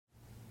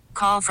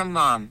Call from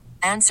mom.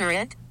 Answer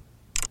it.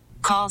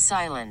 Call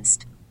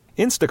silenced.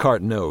 Instacart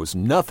knows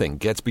nothing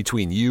gets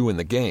between you and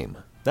the game.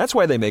 That's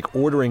why they make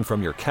ordering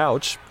from your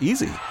couch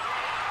easy.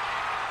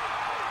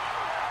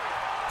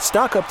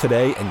 Stock up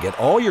today and get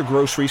all your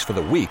groceries for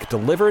the week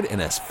delivered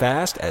in as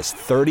fast as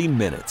 30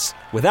 minutes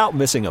without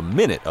missing a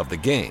minute of the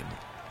game.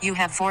 You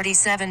have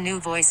 47 new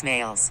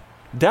voicemails.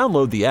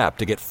 Download the app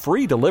to get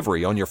free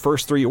delivery on your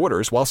first 3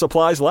 orders while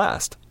supplies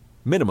last.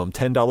 Minimum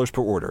 $10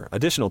 per order.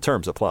 Additional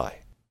terms apply.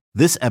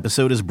 This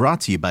episode is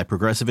brought to you by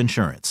Progressive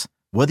Insurance.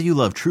 Whether you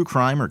love true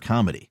crime or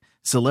comedy,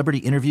 celebrity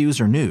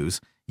interviews or news,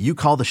 you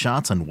call the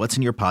shots on what's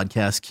in your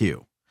podcast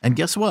queue. And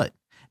guess what?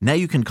 Now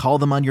you can call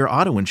them on your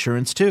auto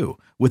insurance too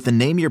with the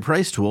Name Your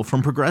Price tool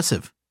from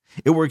Progressive.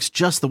 It works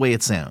just the way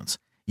it sounds.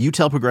 You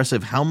tell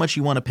Progressive how much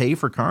you want to pay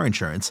for car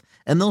insurance,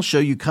 and they'll show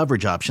you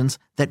coverage options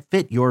that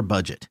fit your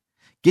budget.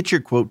 Get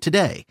your quote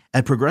today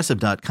at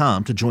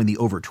Progressive.com to join the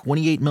over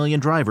 28 million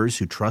drivers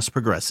who trust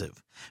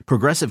Progressive.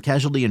 Progressive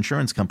Casualty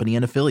Insurance Company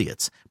and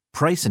Affiliates.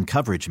 Price and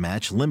coverage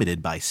match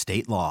limited by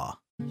state law.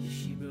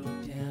 She broke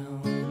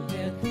down and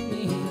let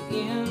me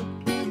in.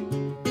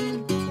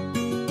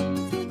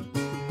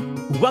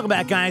 Welcome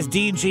back, guys.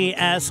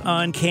 DGS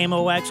on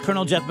KMOX.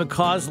 Colonel Jeff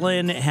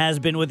McCausland has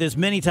been with us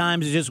many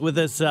times, just with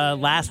us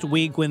last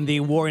week when the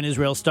war in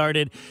Israel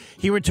started.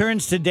 He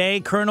returns today.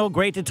 Colonel,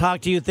 great to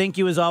talk to you. Thank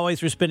you, as always,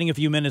 for spending a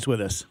few minutes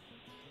with us.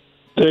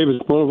 David,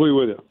 it's wonderful to be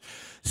with you.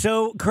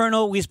 So,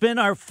 Colonel, we spent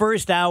our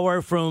first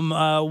hour from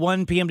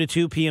 1 p.m. to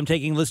 2 p.m.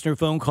 taking listener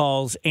phone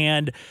calls,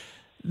 and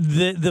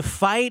the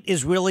fight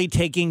is really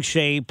taking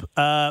shape,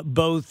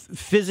 both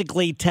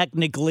physically,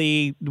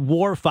 technically,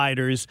 war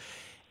fighters,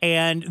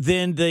 and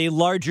then the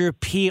larger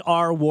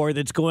PR war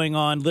that's going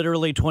on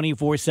literally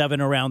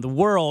 24/7 around the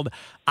world.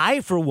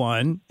 I, for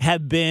one,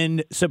 have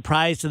been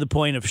surprised to the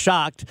point of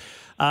shocked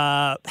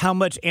how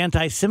much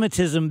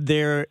anti-Semitism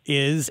there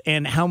is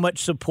and how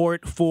much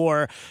support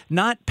for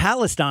not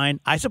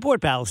Palestine. I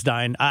support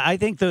Palestine. I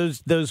think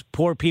those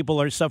poor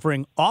people are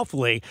suffering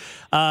awfully,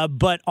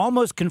 but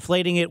almost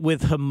conflating it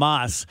with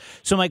Hamas.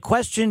 So my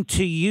question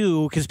to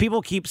you, because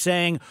people keep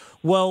saying,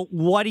 well,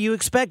 what do you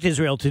expect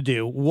Israel to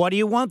do? What do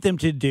you want them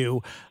to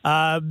do?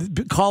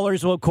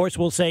 Callers, of course,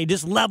 will say,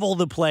 just level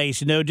the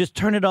place, just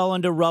turn it all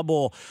into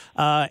rubble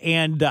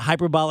and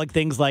hyperbolic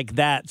things like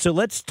that. So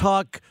let's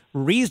talk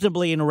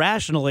reasonably and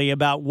rationally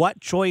about what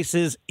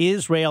choices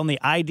Israel and the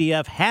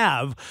IDF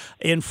have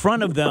in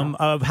front of them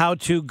of how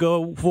to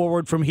go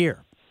forward from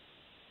here.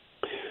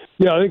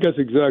 Yeah, I think that's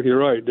exactly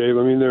right, Dave.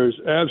 I mean, there's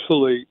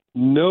absolutely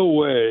no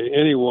way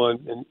anyone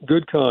in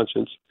good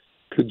conscience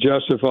could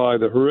justify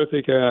the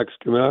horrific acts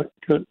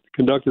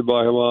conducted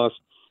by Hamas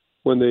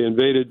when they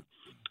invaded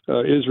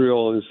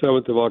Israel on the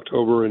 7th of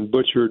October and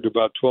butchered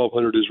about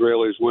 1,200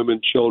 Israelis,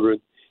 women, children,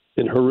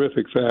 in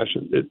horrific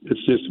fashion.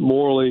 It's just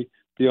morally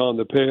beyond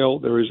the pale.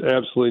 There is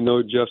absolutely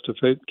no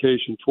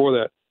justification for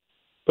that.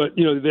 But,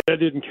 that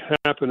didn't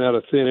happen out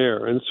of thin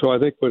air. And so I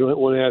think what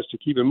one has to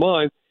keep in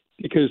mind,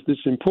 because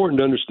it's important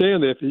to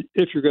understand that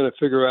if you're going to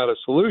figure out a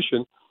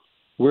solution,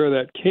 where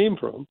that came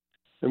from.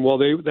 And while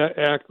that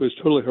act was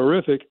totally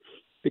horrific,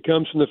 it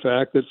comes from the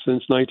fact that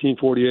since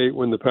 1948,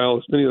 when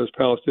many of those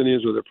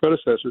Palestinians or their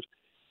predecessors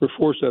were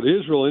forced out of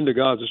Israel into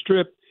Gaza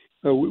Strip,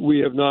 we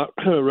have not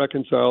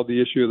reconciled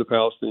the issue of the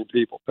Palestinian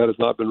people. That has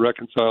not been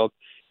reconciled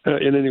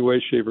in any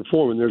way, shape, or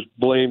form. And there's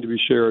blame to be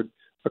shared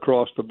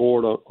across the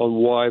board on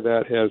why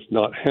that has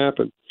not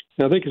happened.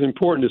 And I think it's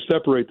important to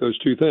separate those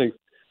two things.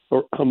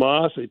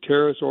 Hamas, a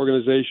terrorist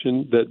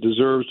organization that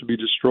deserves to be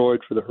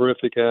destroyed for the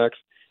horrific acts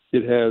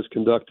it has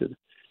conducted.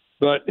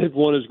 But if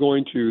one is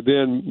going to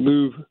then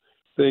move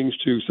things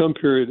to some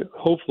period,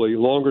 hopefully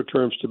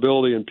longer-term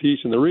stability and peace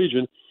in the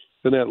region,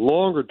 then that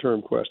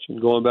longer-term question,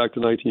 going back to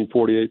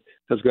 1948,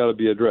 has got to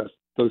be addressed.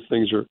 Those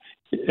things are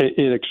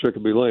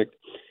inextricably linked.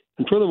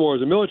 And furthermore,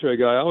 as a military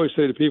guy, I always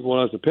say to people when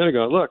I was at the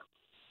Pentagon, look,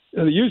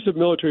 the use of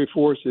military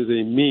force is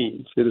a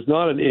means. It is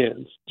not an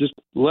end. Just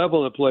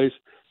leveling a place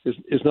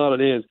is not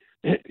an end.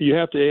 You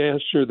have to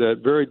answer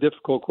that very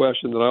difficult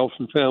question that I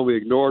often found we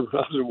ignored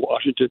when I was in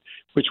Washington,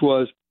 which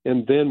was,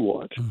 and then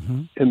what?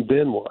 Mm-hmm. And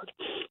then what?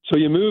 So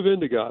you move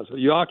into Gaza.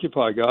 You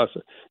occupy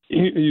Gaza.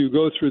 You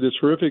go through this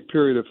horrific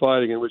period of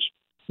fighting in which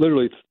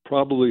literally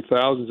probably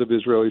thousands of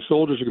Israeli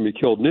soldiers are going to be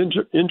killed and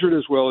injured,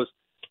 as well as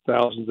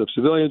thousands of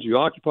civilians. You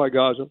occupy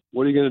Gaza.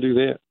 What are you going to do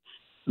then?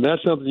 And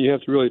that's something you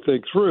have to really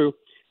think through.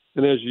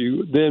 And as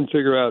you then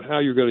figure out how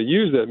you're going to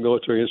use that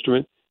military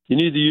instrument, you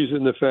need to use it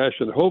in the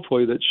fashion,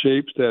 hopefully, that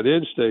shapes that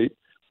end state,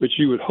 which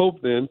you would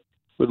hope then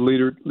would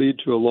lead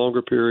to a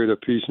longer period of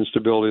peace and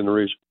stability in the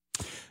region.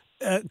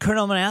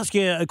 Colonel, I'm going to ask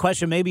you a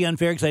question, maybe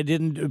unfair because I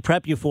didn't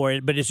prep you for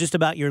it, but it's just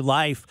about your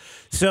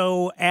life.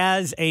 So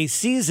as a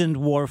seasoned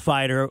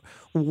warfighter,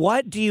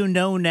 what do you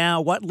know now?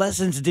 What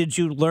lessons did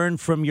you learn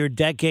from your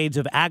decades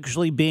of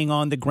actually being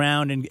on the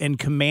ground and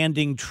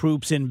commanding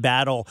troops in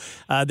battle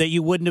that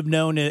you wouldn't have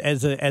known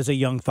as a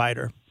young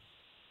fighter?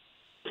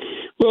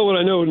 Well, what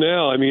I know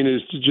now,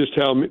 is just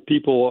how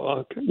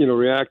people,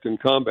 react in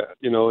combat,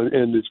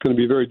 and it's going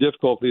to be very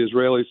difficult for the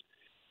Israelis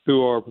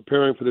who are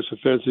preparing for this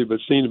offensive but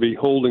seem to be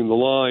holding the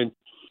line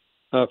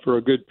for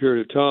a good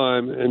period of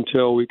time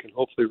until we can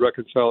hopefully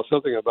reconcile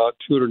something about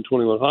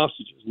 221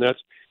 hostages. And that's,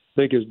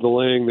 I think, is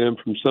delaying them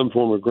from some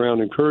form of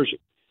ground incursion.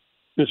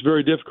 And it's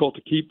very difficult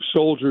to keep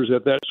soldiers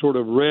at that sort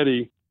of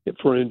ready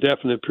for an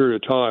indefinite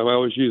period of time. I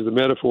always use the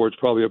metaphor, it's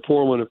probably a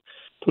poor one, of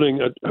putting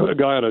a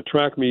guy on a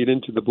track meet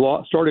into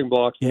the starting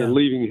blocks and then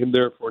leaving him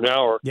there for an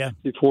hour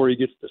before he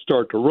gets to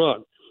start to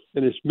run.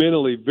 And it's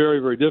mentally very,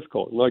 very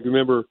difficult. Like,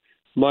 remember,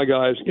 my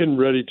guys getting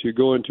ready to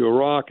go into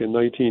Iraq in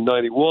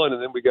 1991,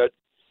 and then we got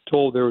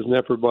told there was an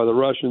effort by the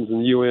Russians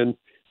and the UN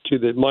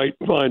that might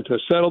find a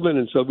settlement,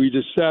 and so we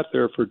just sat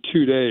there for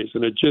 2 days,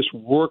 and it just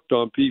worked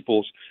on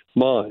people's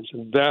minds,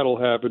 and that'll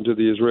happen to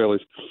the Israelis.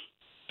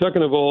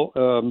 Second of all,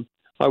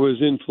 I was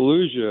in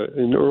Fallujah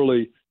in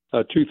early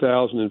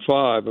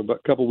 2005, about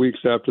a couple weeks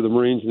after the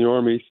Marines and the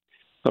Army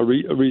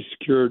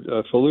resecured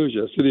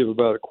Fallujah, a city of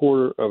about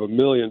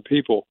 250,000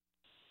 people.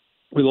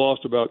 We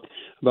lost about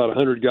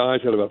 100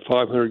 guys, had about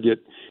 500 get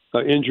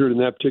injured in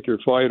that particular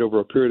fight over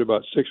a period of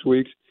about 6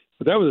 weeks.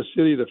 But that was a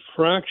city, the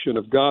fraction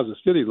of Gaza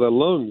City, let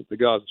alone the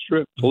Gaza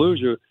Strip.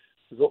 Fallujah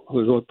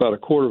was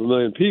about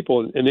 250,000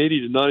 people, and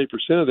 80 to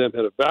 90% of them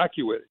had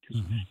evacuated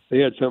because they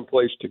had some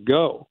place to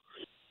go.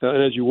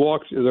 And as I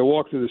walked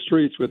through the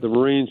streets with the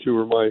Marines who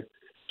were my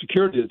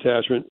security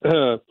detachment,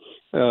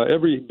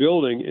 every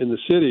building in the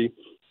city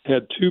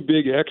had two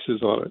big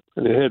X's on it.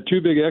 And it had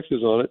two big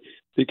X's on it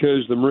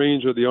because the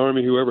Marines or the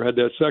Army, whoever had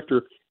that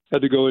sector,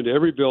 had to go into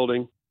every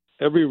building,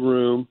 every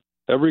room,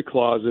 every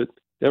closet,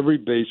 every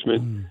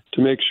basement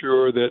to make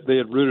sure that they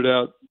had rooted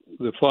out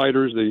the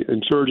fighters, the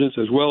insurgents,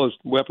 as well as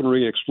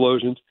weaponry,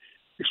 explosives,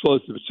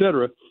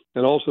 etc.,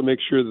 and also make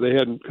sure that they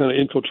hadn't kind of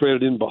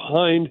infiltrated in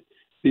behind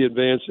the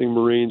advancing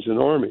Marines and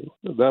Army.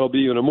 That'll be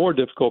even a more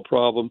difficult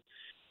problem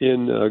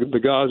in the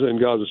Gaza and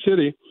Gaza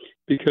City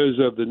because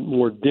of the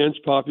more dense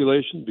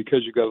population, because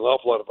you've got an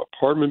awful lot of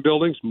apartment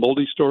buildings,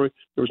 multi-story.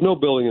 There was no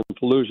building in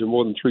Fallujah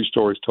more than 3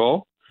 stories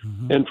tall.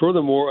 And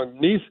furthermore,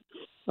 underneath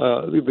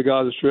the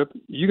Gaza Strip,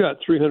 you got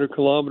 300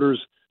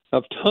 kilometers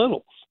of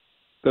tunnels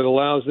that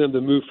allows them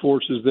to move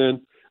forces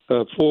then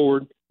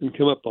forward and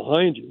come up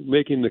behind you,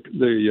 making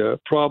the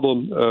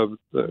problem of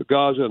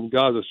Gaza and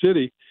Gaza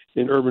City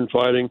in urban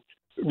fighting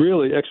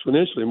really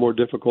exponentially more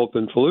difficult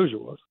than Fallujah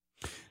was.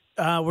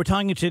 We're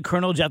talking to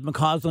Colonel Jeff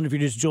McCausland, if you're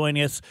just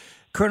joining us.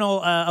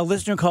 Colonel, a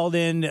listener called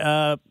in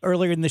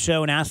earlier in the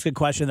show and asked a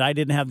question that I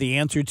didn't have the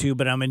answer to,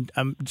 but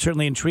I'm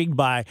certainly intrigued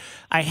by.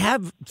 I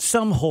have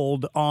some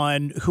hold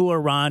on who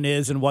Iran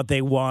is and what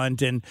they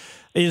want, and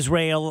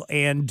Israel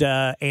and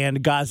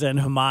Gaza and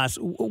Hamas.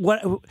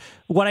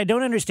 What I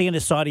don't understand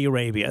is Saudi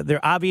Arabia.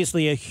 They're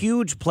obviously a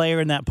huge player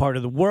in that part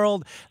of the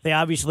world. They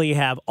obviously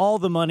have all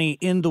the money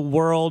in the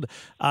world.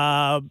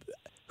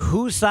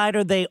 Whose side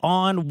are they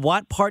on?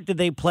 What part do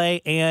they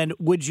play? And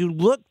would you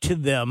look to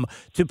them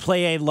to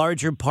play a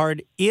larger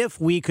part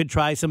if we could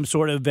try some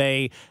sort of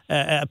a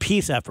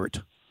peace effort?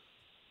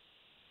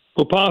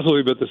 Well,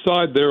 possibly, but the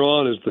side they're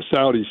on is the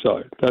Saudi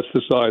side. That's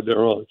the side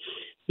they're on.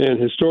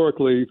 And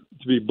historically,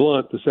 to be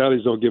blunt, the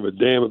Saudis don't give a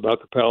damn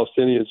about the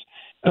Palestinians,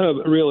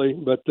 really,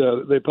 but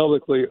they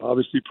publicly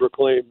obviously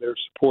proclaim their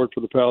support for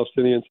the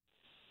Palestinians.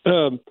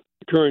 The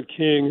current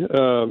king,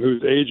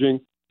 who's aging,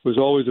 was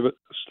always a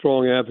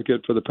strong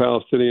advocate for the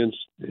Palestinians.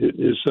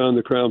 His son,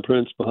 the Crown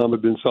Prince,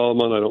 Mohammed bin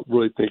Salman, I don't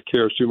really think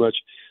cares too much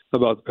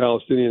about the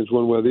Palestinians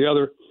one way or the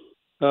other,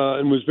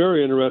 and was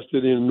very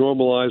interested in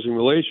normalizing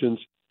relations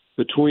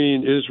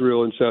between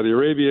Israel and Saudi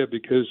Arabia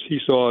because he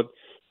saw it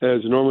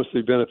as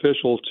enormously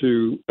beneficial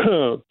to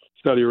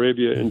Saudi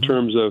Arabia in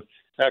terms of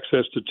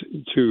access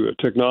to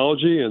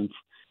technology and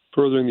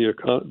furthering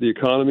the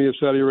economy of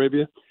Saudi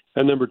Arabia.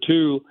 And number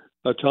two,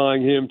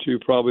 tying him to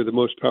probably the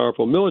most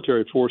powerful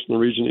military force in the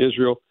region,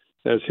 Israel,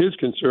 as his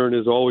concern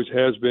always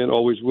has been,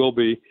 always will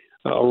be,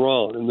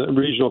 Iran and the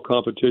regional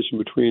competition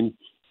between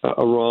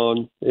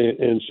Iran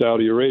and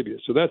Saudi Arabia.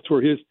 So that's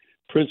where his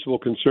principal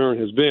concern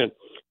has been.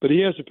 But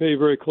he has to pay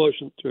very close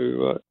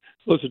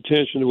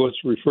attention to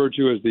what's referred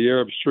to as the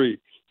Arab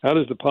Street. How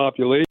does the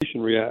population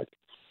react?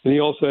 And he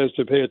also has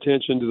to pay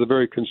attention to the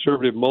very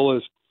conservative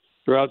mullahs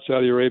throughout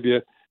Saudi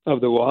Arabia of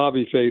the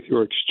Wahhabi faith who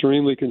are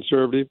extremely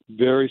conservative,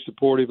 very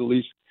supportive, at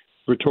least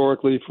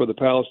rhetorically, for the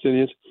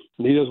Palestinians.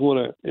 And he doesn't want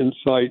to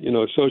incite,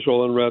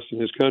 social unrest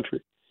in his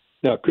country.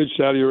 Now, could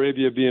Saudi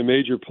Arabia be a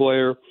major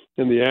player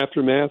in the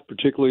aftermath,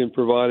 particularly in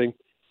providing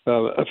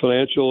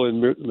financial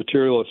and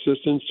material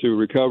assistance to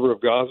recover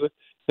of Gaza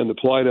and the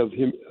plight of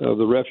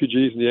the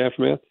refugees in the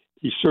aftermath?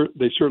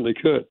 They certainly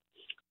could.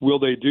 Will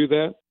they do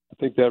that? I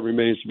think that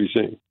remains to be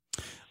seen.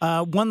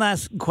 One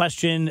last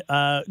question,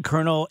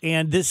 Colonel,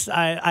 and this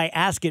I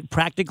ask it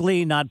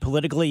practically, not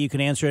politically. You can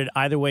answer it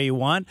either way you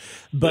want.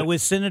 But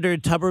with Senator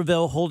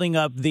Tuberville holding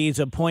up these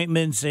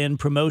appointments and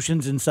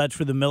promotions and such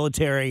for the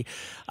military,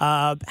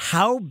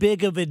 how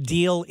big of a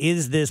deal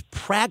is this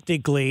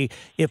practically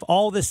if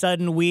all of a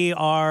sudden we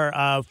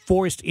are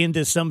forced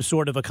into some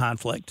sort of a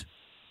conflict?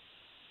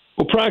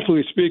 Well,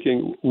 practically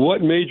speaking,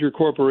 what major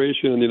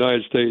corporation in the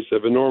United States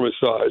of enormous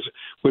size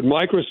would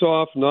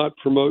Microsoft not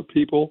promote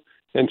people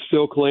and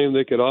still claim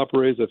they could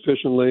operate as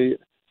efficiently?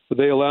 Would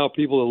they allow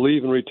people to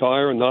leave and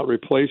retire and not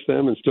replace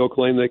them and still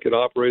claim they could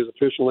operate as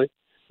efficiently?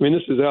 I mean,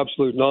 this is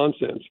absolute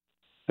nonsense.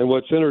 And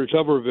what Senator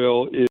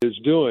Tuberville is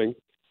doing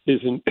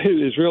is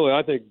really,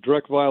 I think,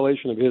 direct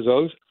violation of his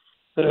oath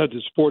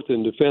to support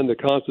and defend the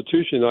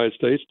Constitution of the United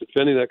States.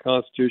 Defending that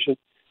Constitution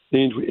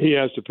means he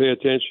has to pay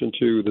attention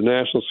to the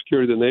national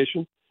security of the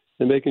nation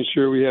and making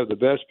sure we have the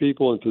best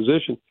people in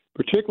position,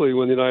 particularly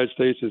when the United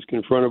States is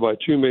confronted by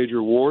two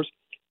major wars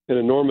and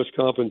enormous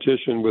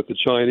competition with the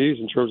Chinese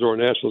in terms of our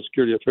national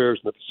security affairs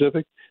in the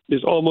Pacific,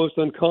 is almost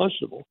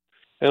unconscionable.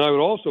 And I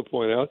would also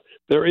point out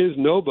there is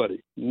nobody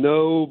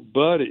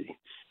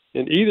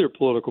in either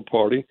political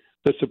party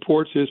that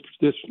supports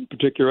this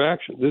particular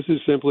action. This is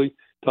simply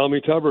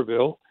Tommy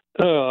Tuberville,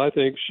 I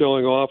think,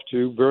 showing off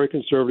to very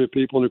conservative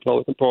people in the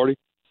Republican Party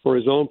for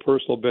his own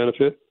personal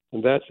benefit,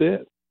 and that's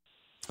it.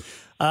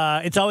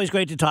 It's always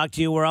great to talk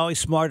to you. We're always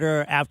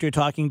smarter after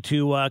talking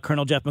to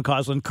Colonel Jeff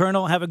McCausland.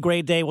 Colonel, have a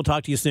great day. We'll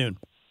talk to you soon.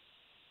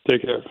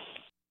 Take care.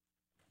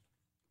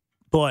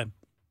 Boy.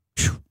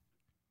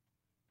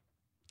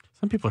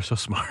 Some people are so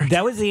smart.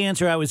 That was the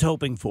answer I was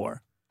hoping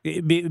for,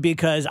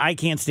 because I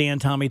can't stand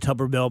Tommy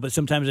Tuberville, but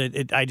sometimes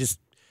I just,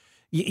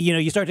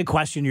 you start to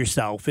question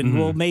yourself, and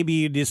well, maybe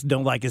you just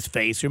don't like his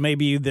face, or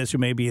maybe you this, or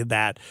maybe you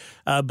that.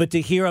 But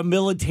to hear a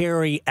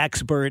military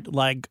expert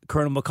like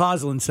Colonel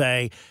McCausland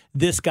say,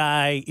 this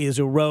guy is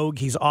a rogue,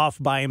 he's off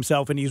by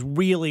himself, and he's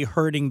really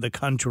hurting the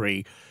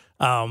country.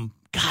 God,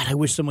 I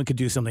wish someone could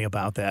do something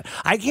about that.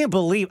 I can't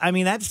believe,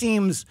 that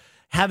seems,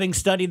 having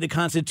studied the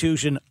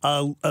Constitution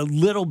a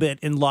little bit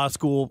in law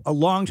school a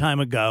long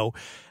time ago,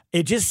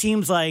 it just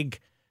seems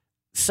like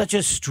such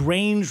a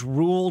strange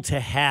rule to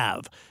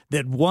have,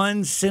 that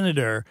one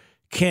senator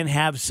can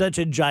have such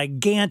a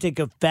gigantic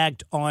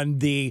effect on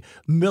the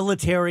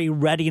military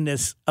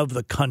readiness of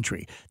the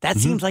country. That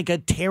seems like a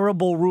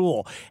terrible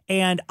rule.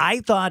 And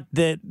I thought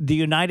that the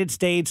United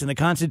States and the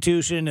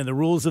Constitution and the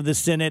rules of the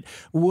Senate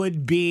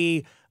would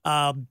be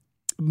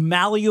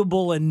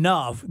malleable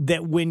enough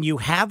that when you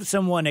have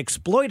someone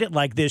exploit it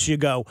like this, you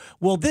go,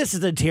 well, this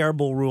is a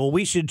terrible rule.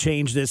 We should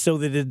change this so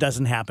that it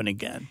doesn't happen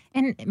again.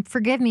 And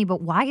forgive me,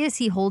 but why is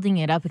he holding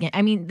it up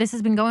again? This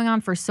has been going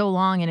on for so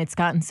long, and it's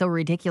gotten so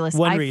ridiculous.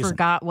 I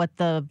forgot what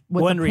the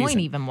point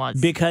even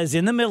was. Because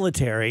in the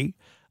military,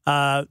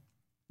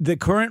 the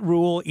current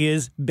rule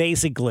is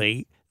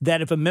basically that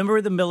if a member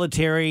of the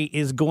military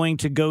is going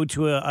to go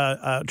to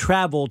a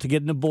travel to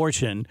get an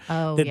abortion,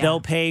 they'll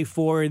pay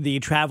for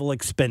the travel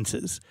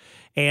expenses.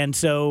 And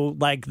so,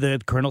 like the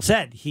colonel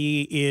said,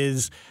 he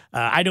is,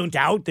 I don't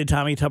doubt that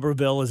Tommy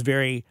Tuberville is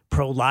very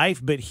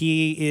pro-life, but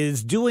he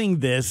is doing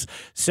this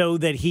so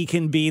that he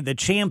can be the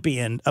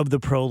champion of the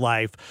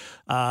pro-life.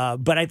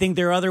 But I think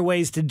there are other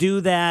ways to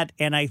do that.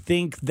 And I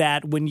think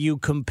that when you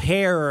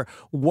compare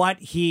what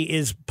he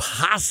is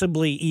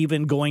possibly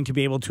even going to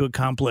be able to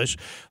accomplish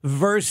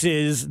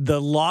versus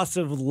the loss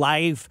of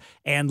life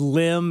and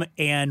limb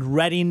and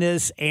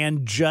readiness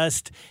and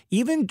just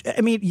even,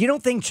 you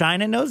don't think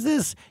China knows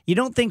this? You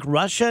don't think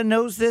Russia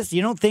knows this?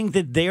 You don't think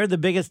that they're the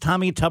biggest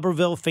Tommy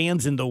Tuberville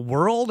fans in the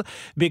world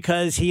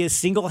because he is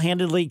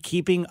single-handedly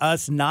keeping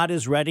us not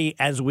as ready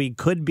as we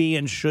could be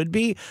and should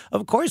be?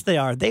 Of course they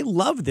are. They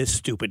love this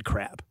stupid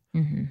crap.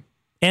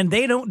 And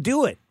they don't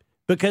do it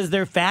because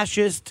they're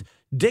fascist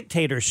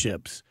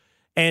dictatorships.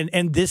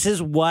 And this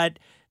is what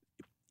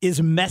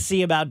is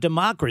messy about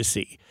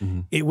democracy.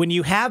 When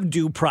you have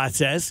due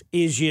process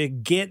is you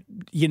get,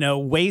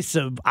 wastes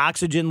of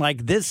oxygen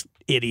like this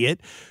idiot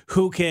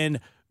who can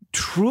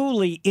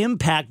truly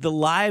impact the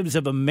lives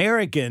of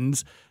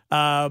Americans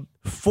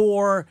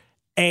for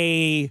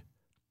a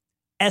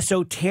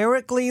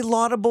esoterically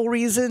laudable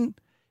reason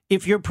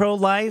if you're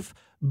pro-life.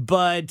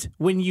 But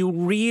when you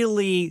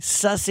really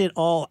suss it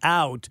all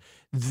out,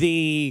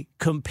 the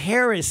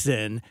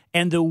comparison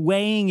and the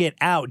weighing it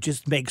out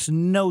just makes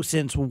no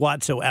sense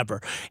whatsoever.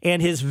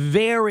 And his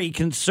very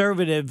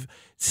conservative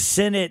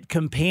Senate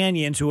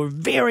companions who are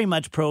very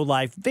much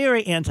pro-life,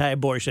 very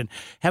anti-abortion,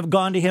 have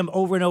gone to him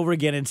over and over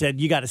again and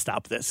said, you got to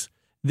stop this.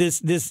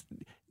 This,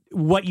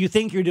 what you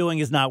think you're doing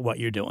is not what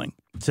you're doing.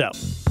 So.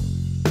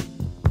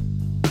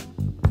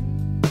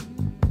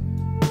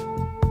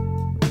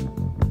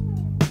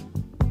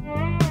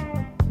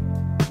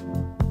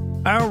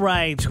 All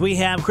right, we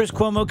have Chris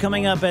Cuomo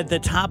coming up at the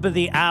top of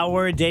the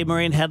hour. Dave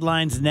Murray and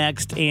headlines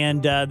next,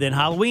 and then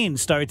Halloween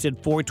starts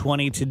at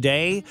 4:20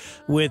 today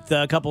with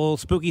a couple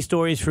spooky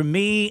stories from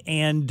me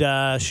and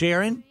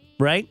Sharon.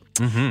 Right?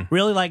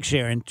 Really like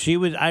Sharon. She's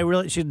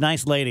a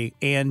nice lady,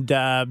 and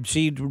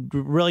she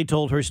really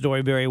told her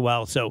story very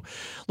well. So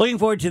looking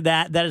forward to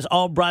that. That is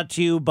all brought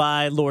to you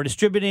by Lore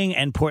Distributing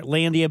and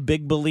Portlandia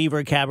Big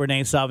Believer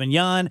Cabernet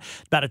Sauvignon.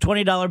 About a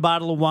 $20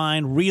 bottle of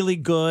wine, really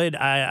good.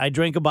 I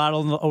drank a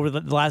bottle over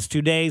the last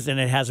 2 days, and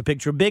it has a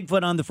picture of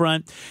Bigfoot on the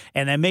front.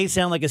 And that may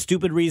sound like a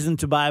stupid reason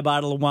to buy a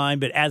bottle of wine,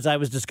 but as I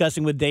was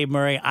discussing with Dave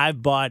Murray,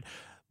 I've bought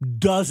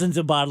dozens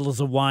of bottles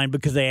of wine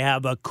because they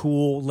have a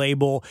cool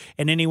label.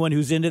 And anyone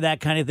who's into that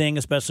kind of thing,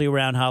 especially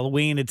around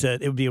Halloween, it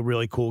would be a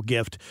really cool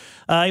gift.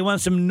 You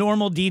want some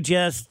normal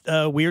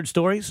DGS weird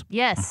stories?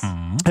 Yes.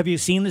 Mm-hmm. Have you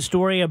seen the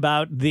story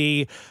about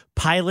the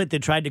pilot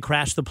that tried to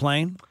crash the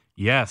plane?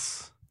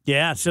 Yes.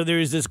 Yeah, so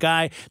there's this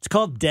guy. It's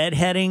called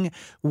deadheading,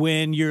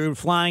 when you're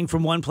flying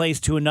from one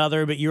place to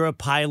another, but you're a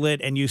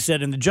pilot and you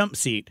sit in the jump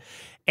seat.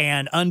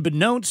 And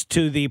unbeknownst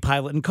to the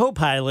pilot and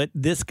co-pilot,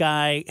 this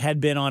guy had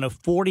been on a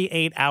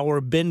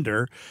 48-hour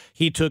bender.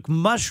 He took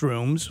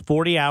mushrooms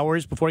 40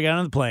 hours before he got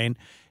on the plane,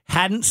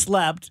 hadn't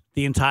slept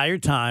the entire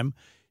time,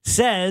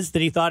 says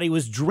that he thought he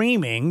was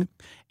dreaming,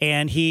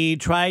 and he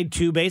tried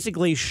to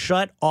basically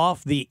shut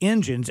off the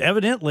engines.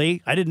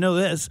 Evidently, I didn't know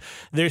this,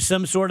 there's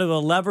some sort of a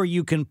lever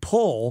you can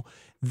pull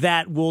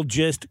that will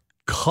just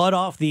cut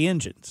off the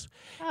engines.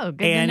 Oh,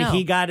 good and to know.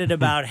 he got it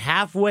about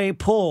halfway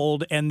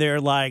pulled, and they're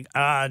like,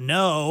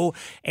 no.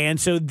 And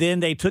so then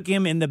they took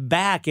him in the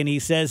back, and he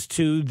says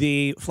to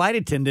the flight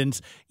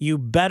attendants, you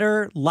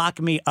better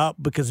lock me up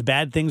because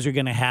bad things are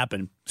going to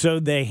happen. So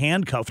they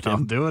handcuffed him.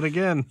 I'll do it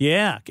again.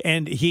 Yeah,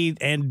 and he's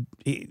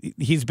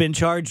been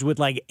charged with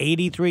like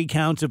 83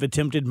 counts of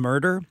attempted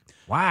murder.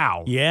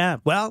 Wow. Yeah.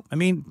 Well, I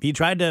mean, he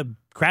tried to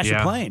crash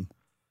a plane.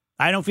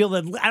 I don't feel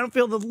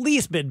the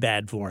least bit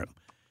bad for him.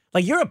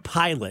 Like, you're a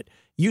pilot.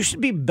 You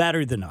should be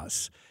better than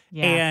us.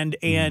 Yeah.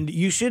 And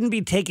you shouldn't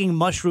be taking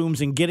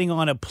mushrooms and getting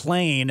on a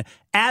plane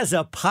as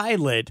a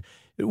pilot.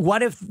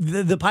 What if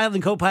the pilot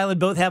and co-pilot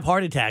both have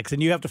heart attacks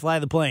and you have to fly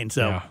the plane?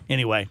 So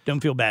anyway,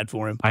 don't feel bad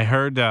for him. I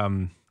heard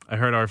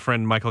our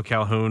friend Michael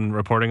Calhoun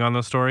reporting on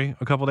this story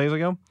a couple days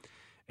ago.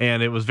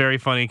 And it was very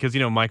funny because,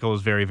 Michael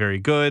is very, very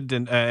good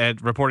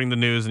at reporting the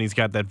news, and he's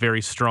got that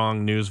very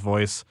strong news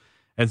voice.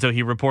 And so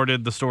he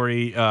reported the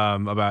story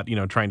about,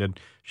 trying to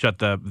shut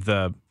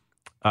the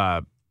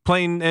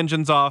plane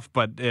engines off,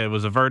 but it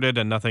was averted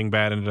and nothing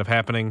bad ended up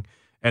happening.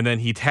 And then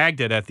he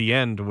tagged it at the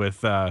end with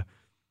the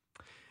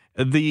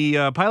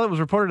pilot was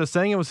reported as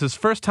saying it was his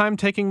first time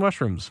taking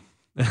mushrooms.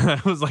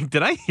 I was like,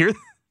 did I hear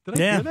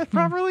that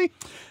properly?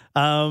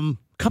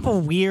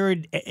 Couple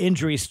weird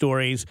injury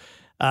stories.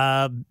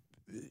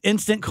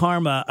 Instant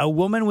karma. A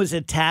woman was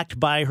attacked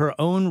by her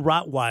own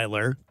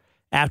Rottweiler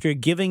after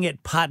giving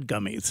it pot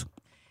gummies.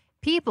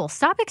 People,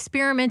 stop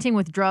experimenting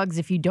with drugs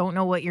if you don't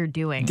know what you're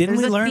doing. Didn't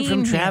There's we a learn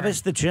from theme Travis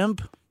here. the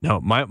chimp?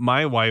 No,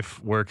 my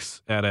wife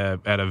works at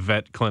a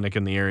vet clinic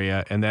in the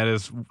area, and that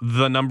is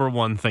the number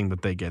one thing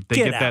that they get. They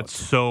get that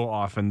so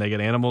often. They get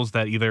animals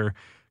that either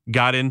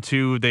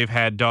they've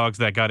had dogs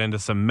that got into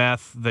some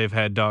meth. They've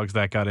had dogs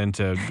that got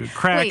into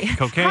crack,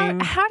 cocaine.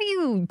 How do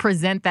you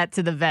present that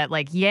to the vet?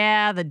 Like,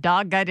 yeah, the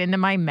dog got into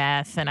my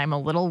meth, and I'm a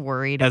little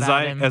worried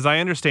about him. As I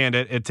understand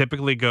it, it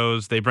typically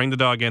goes, they bring the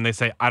dog in, they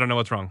say, I don't know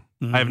what's wrong.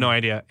 I have no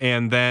idea.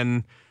 And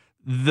then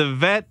the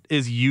vet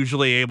is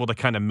usually able to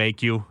kind of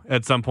make you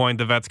at some point.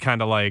 The vet's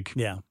kind of like,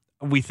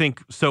 we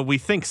think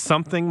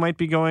something might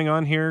be going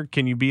on here.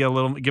 Can you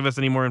give us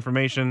any more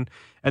information?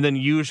 And then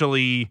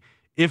usually,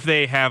 if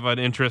they have an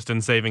interest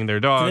in saving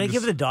their dogs. Do they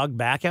give the dog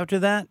back after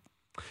that?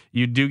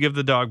 You do give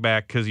the dog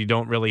back because you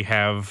don't really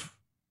have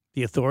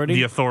the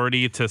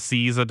authority to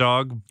seize a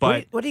dog.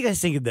 But what do you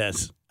guys think of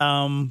this?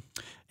 An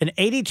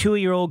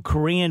 82-year-old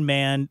Korean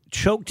man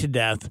choked to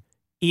death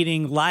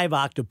eating live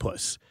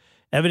octopus.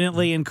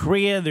 Evidently, in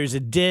Korea, there's a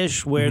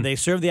dish where they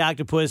serve the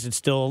octopus. It's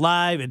still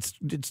alive. It's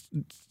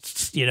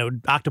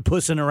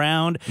octopussing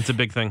around. It's a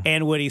big thing.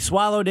 And when he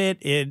swallowed it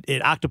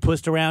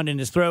octopussed around in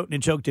his throat and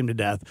it choked him to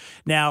death.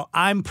 Now,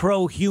 I'm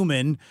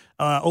pro-human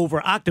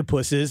over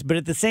octopuses, but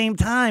at the same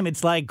time,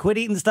 it's like, quit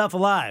eating stuff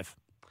alive.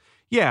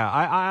 Yeah,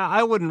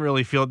 I wouldn't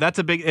really feel that's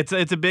a big. It's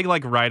a big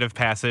like rite of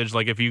passage.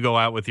 Like if you go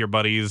out with your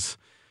buddies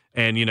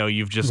and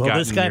you've just gotten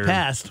this guy your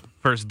passed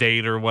first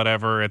date or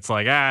whatever, it's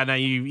like now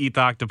you eat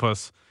the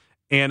octopus.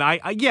 And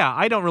I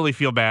don't really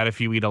feel bad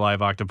if you eat a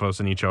live octopus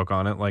and you choke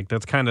on it. Like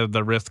that's kind of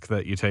the risk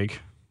that you take,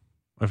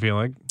 I feel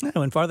like. I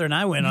went farther than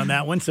I went on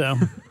that one, so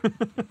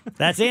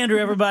that's Andrew,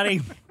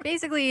 everybody.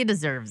 Basically, he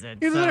deserves it.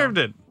 He deserved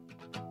it.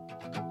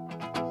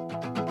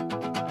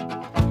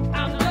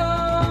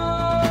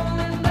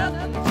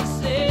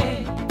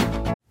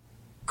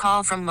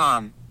 Call from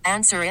mom.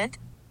 Answer it.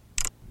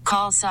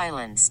 Call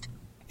silenced.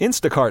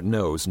 Instacart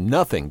knows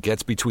nothing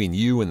gets between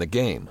you and the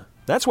game.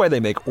 That's why they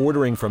make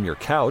ordering from your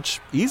couch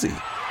easy.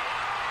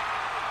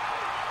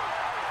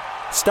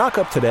 Stock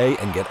up today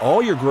and get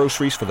all your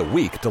groceries for the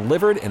week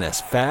delivered in as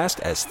fast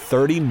as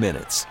 30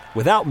 minutes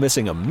without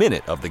missing a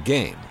minute of the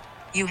game.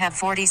 You have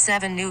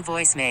 47 new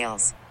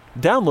voicemails.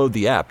 Download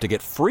the app to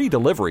get free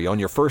delivery on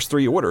your first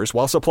 3 orders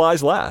while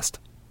supplies last.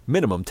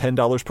 Minimum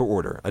 $10 per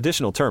order.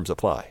 Additional terms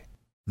apply.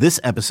 This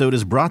episode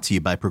is brought to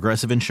you by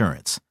Progressive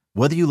Insurance.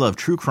 Whether you love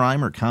true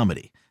crime or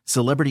comedy,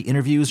 celebrity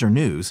interviews or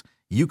news,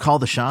 you call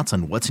the shots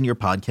on what's in your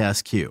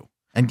podcast queue.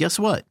 And guess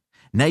what?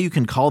 Now you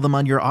can call them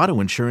on your auto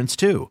insurance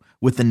too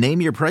with the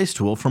Name Your Price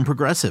tool from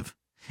Progressive.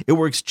 It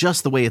works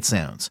just the way it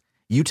sounds.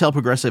 You tell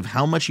Progressive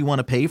how much you want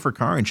to pay for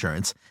car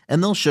insurance,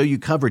 and they'll show you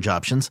coverage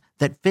options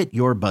that fit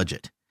your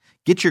budget.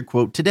 Get your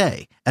quote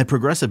today at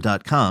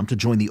Progressive.com to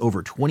join the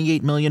over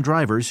 28 million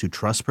drivers who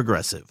trust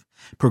Progressive.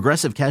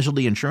 Progressive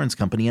Casualty Insurance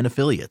Company and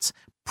Affiliates.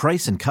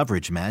 Price and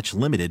coverage match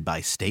limited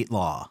by state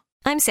law.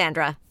 I'm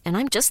Sandra, and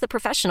I'm just the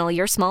professional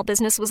your small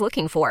business was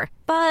looking for.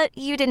 But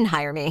you didn't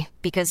hire me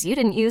because you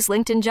didn't use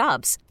LinkedIn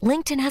Jobs.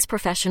 LinkedIn has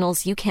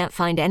professionals you can't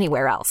find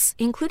anywhere else,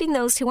 including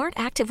those who aren't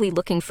actively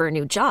looking for a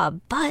new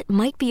job, but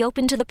might be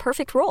open to the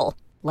perfect role,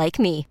 like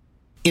me.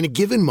 In a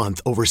given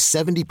month, over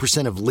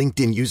 70% of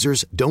LinkedIn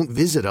users don't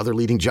visit other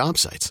leading job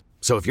sites.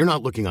 So if you're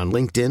not looking on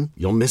LinkedIn,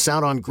 you'll miss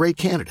out on great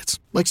candidates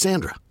like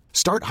Sandra.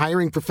 Start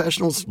hiring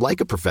professionals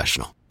like a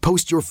professional.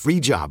 Post your free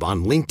job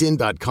on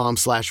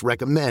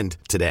linkedin.com/recommend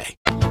today.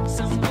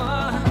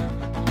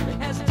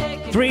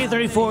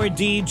 334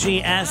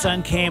 DGS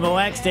on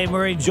KMOX. Dave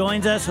Murray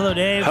joins us. Hello,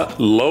 Dave.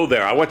 Hello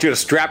there. I want you to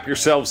strap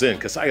yourselves in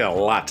because I got a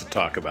lot to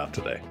talk about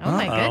today. Oh,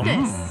 my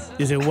goodness.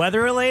 Is it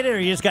weather related or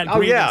you just got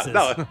grievances?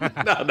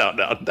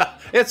 No.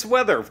 It's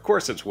weather. Of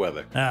course it's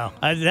weather. Oh,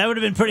 that would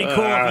have been pretty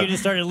cool if you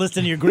just started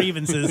listing your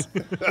grievances.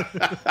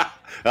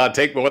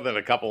 Take more than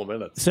a couple of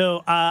minutes.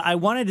 So I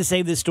wanted to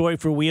save this story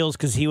for Wheels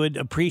because he would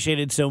appreciate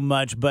it so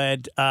much,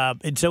 but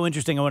it's so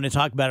interesting. I want to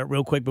talk about it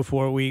real quick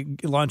before we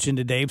launch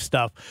into Dave's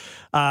stuff.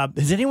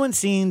 Has anyone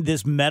seen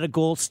this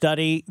medical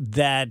study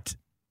that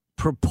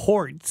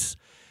purports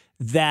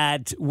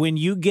that when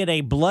you get a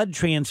blood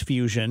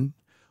transfusion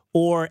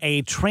or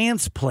a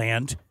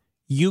transplant,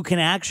 you can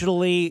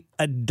actually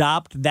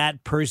adopt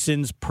that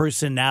person's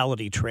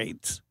personality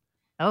traits?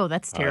 Oh,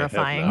 that's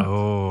terrifying.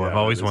 I've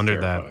always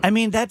wondered that. I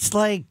mean, that's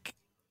like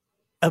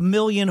a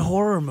million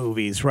horror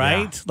movies,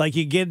 right? Yeah. Like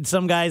you get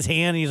some guy's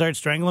hand and he starts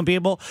strangling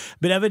people.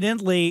 But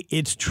evidently,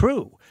 it's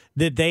true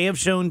that they have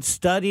shown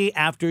study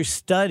after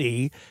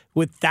study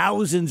with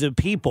thousands of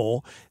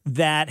people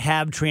that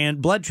have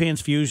blood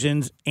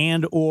transfusions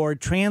and or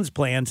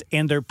transplants,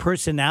 and their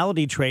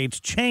personality traits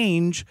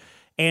change,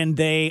 and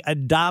they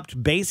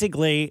adopt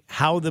basically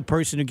how the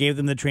person who gave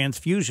them the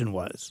transfusion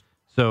was.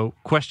 So,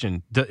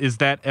 question, is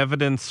that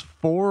evidence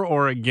for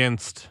or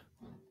against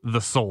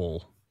the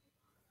soul?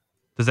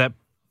 Is that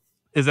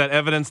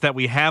evidence that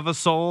we have a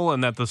soul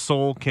and that the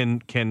soul can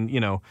kind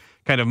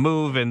of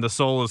move, and the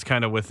soul is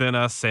kind of within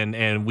us,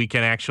 and we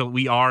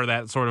are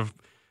that sort of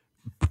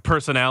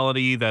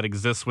personality that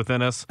exists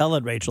within us? I'll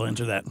let Rachel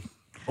answer that.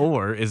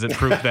 Or is it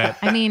proof that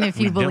I mean, if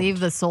you believe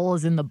the soul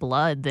is in the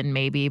blood, then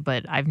maybe,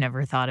 but I've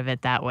never thought of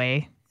it that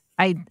way.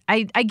 I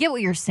get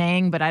what you're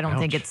saying, but I don't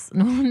think it's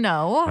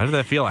no. How did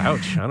that feel?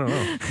 Ouch. I don't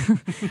know.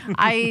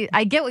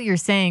 I get what you're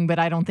saying, but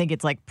I don't think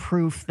it's like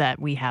proof that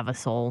we have a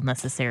soul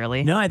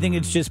necessarily. No, I think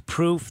it's just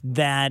proof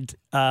that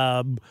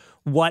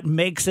what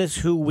makes us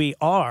who we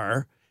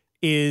are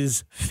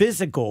is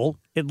physical,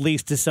 at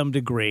least to some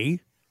degree,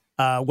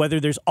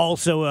 whether there's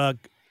also a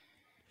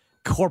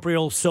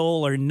corporeal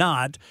soul or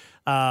not,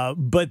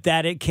 but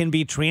that it can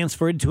be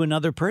transferred to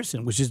another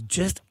person, which is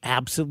just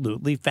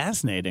absolutely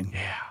fascinating.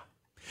 Yeah.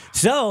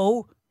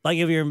 So, like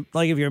if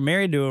you're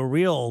married to a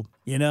real,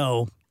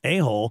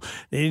 a-hole,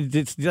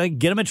 it's like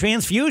get him a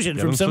transfusion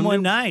from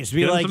someone nice.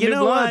 Be like, you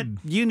know what?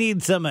 You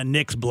need some of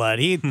Nick's blood.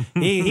 He'd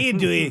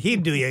do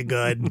you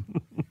good.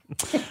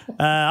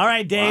 All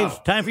right, Dave.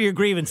 Wow. Time for your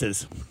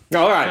grievances.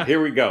 All right,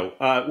 here we go.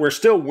 We're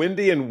still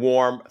windy and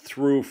warm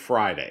through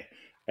Friday,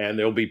 and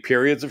there'll be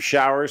periods of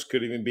showers.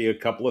 Could even be a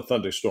couple of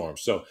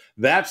thunderstorms. So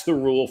that's the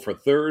rule for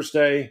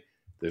Thursday.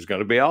 There's going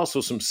to be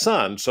also some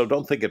sun, so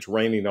don't think it's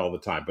raining all the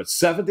time. But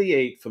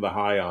 78 for the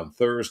high on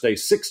Thursday,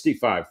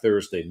 65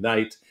 Thursday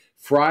night.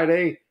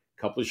 Friday,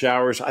 a couple of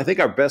showers. I think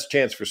our best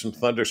chance for some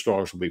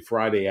thunderstorms will be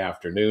Friday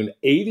afternoon.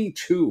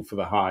 82 for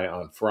the high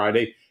on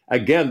Friday.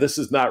 Again, this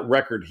is not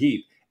record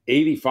heat.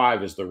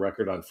 85 is the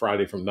record on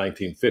Friday from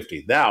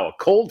 1950. Now, a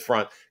cold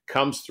front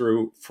comes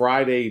through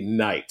Friday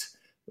night.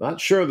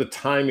 Not sure the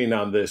timing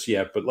on this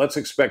yet, but let's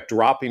expect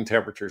dropping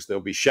temperatures.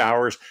 There'll be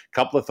showers, a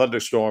couple of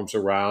thunderstorms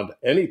around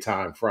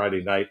anytime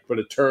Friday night, but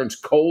it turns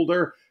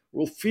colder.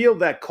 We'll feel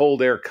that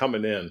cold air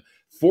coming in.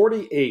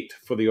 48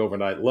 for the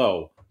overnight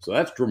low. So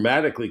that's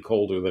dramatically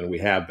colder than we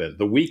have been.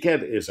 The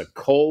weekend is a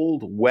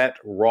cold, wet,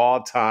 raw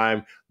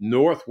time,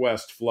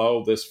 northwest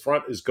flow. This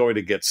front is going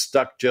to get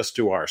stuck just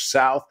to our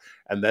south,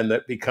 and then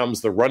that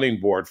becomes the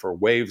running board for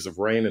waves of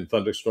rain and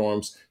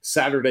thunderstorms.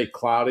 Saturday,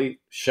 cloudy,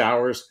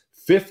 showers.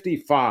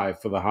 55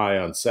 for the high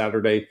on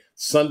Saturday.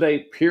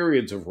 Sunday,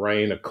 periods of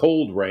rain, a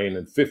cold rain,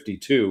 and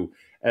 52.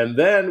 And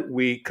then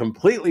we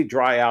completely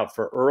dry out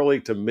for early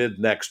to mid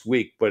next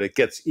week, but it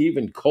gets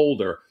even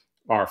colder.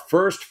 Our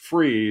first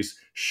freeze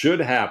should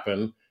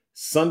happen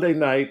Sunday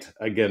night,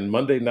 again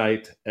Monday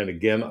night, and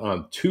again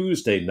on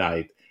Tuesday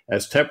night,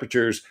 as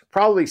temperatures,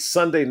 probably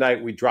Sunday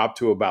night we drop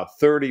to about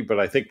 30, but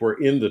I think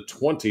we're in the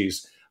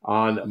 20s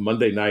on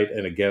Monday night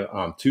and again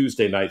on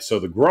Tuesday night. So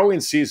the growing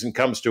season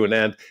comes to an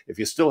end. If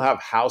you still have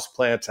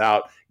houseplants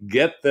out,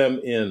 get them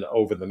in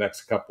over the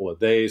next couple of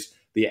days.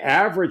 The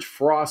average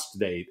frost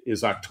date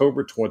is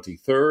October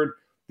 23rd.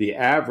 The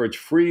average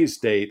freeze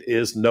date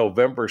is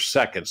November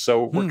 2nd.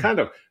 So we're kind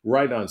of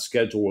right on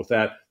schedule with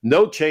that.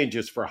 No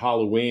changes for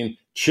Halloween.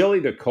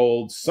 Chilly to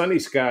cold, sunny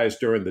skies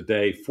during the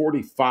day,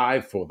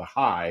 45 for the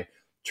high.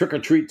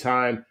 Trick-or-treat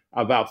time,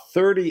 about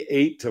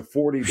 38 to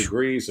 40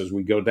 degrees as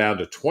we go down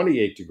to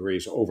 28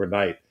 degrees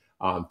overnight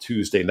on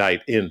Tuesday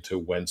night into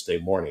Wednesday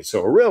morning.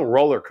 So a real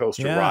roller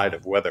coaster ride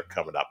of weather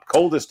coming up.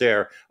 Coldest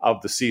air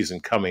of the season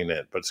coming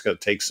in, but it's going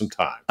to take some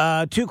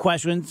time. 2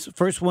 questions.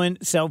 First one,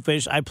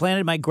 selfish. I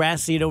planted my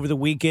grass seed over the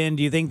weekend.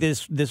 Do you think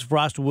this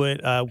frost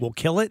will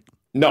kill it?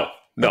 No.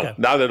 No,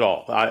 not at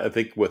all. I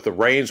think with the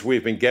rains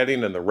we've been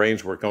getting and the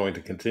rains we're going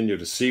to continue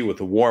to see with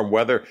the warm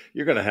weather,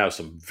 you're going to have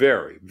some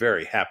very,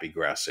 very happy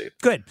grass seed.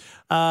 Good.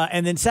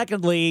 And then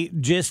secondly,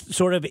 just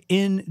sort of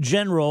in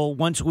general,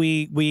 once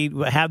we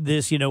have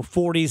this,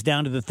 40s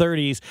down to the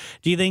 30s,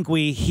 do you think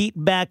we heat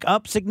back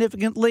up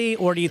significantly,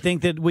 or do you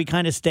think that we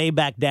kind of stay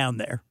back down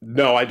there?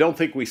 No, I don't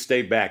think we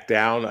stay back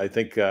down. I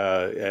think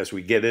as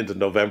we get into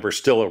November,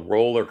 still a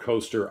roller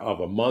coaster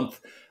of a month.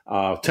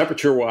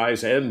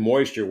 Temperature-wise and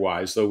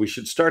moisture-wise, though we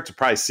should start to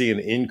probably see an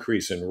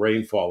increase in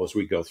rainfall as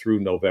we go through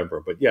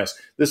November. But yes,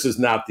 this is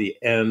not the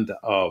end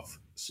of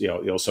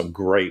some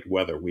great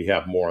weather. We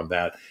have more on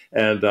that.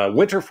 And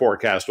winter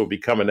forecast will be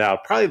coming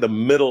out probably the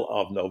middle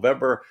of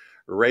November.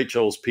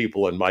 Rachel's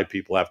people and my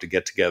people have to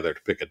get together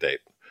to pick a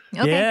date.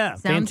 Okay, yeah,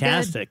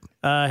 fantastic.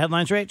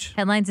 Headlines, Rach?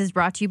 Headlines is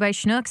brought to you by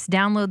Schnucks.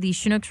 Download the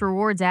Schnucks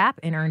Rewards app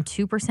and earn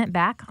 2%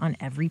 back on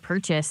every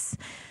purchase.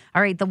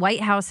 All right, the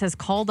White House has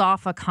called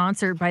off a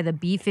concert by the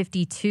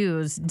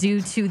B-52s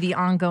due to the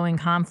ongoing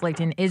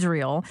conflict in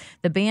Israel.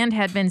 The band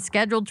had been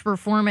scheduled to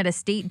perform at a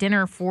state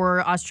dinner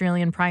for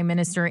Australian Prime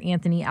Minister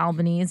Anthony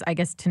Albanese, I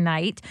guess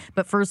tonight.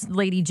 But First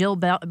Lady Jill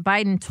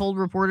Biden told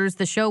reporters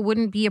the show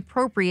wouldn't be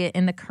appropriate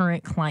in the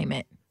current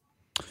climate.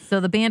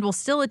 So the band will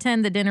still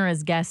attend the dinner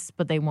as guests,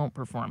 but they won't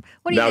perform.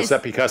 What do you Now, is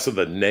that because of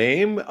the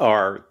name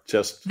or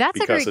just That's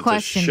because a great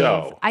question, it's a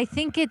show? Dave. I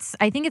think it's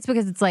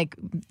because it's like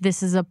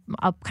this is a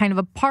kind of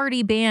a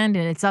party band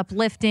and it's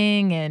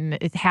uplifting and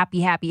it's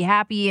happy,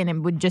 and it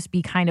would just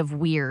be kind of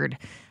weird.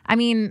 I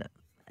mean,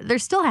 they're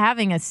still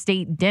having a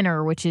state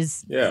dinner, which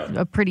is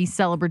a pretty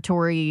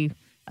celebratory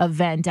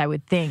event, I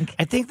would think.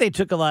 I think they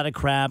took a lot of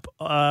crap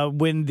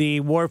when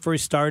the war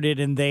first started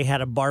and they had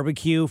a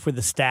barbecue for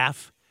the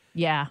staff.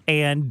 Yeah.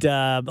 And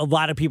a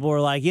lot of people were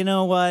like, you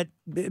know what,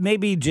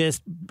 maybe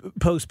just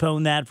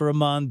postpone that for a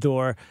month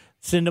or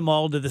send them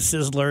all to the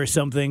Sizzler or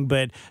something.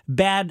 But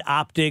bad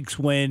optics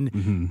when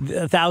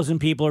 1,000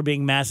 people are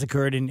being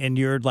massacred and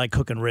you're like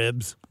cooking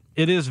ribs.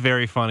 It is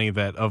very funny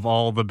that of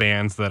all the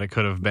bands that it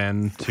could have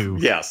been to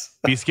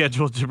be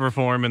scheduled to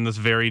perform in this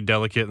very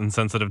delicate and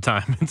sensitive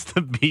time, it's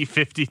the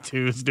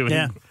B-52s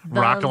doing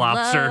Rock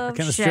Lobster.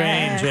 Kind of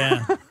strange,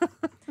 yeah.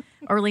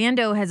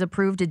 Orlando has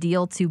approved a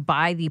deal to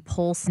buy the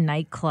Pulse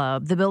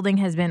nightclub. The building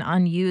has been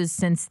unused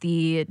since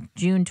the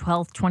June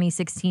 12th,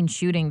 2016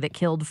 shooting that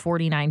killed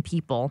 49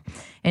 people.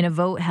 In a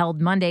vote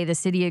held Monday, the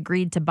city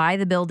agreed to buy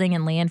the building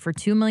and land for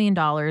 $2 million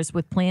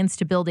with plans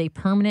to build a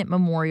permanent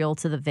memorial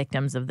to the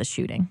victims of the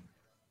shooting.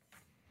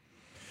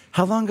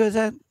 How long ago is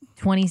that?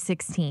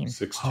 2016.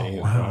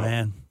 Oh, wow,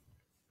 man.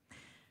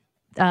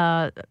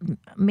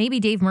 Maybe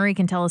Dave Murray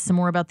can tell us some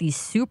more about the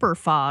super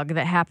fog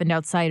that happened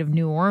outside of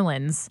New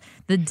Orleans.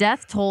 The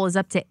death toll is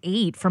up to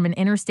 8 from an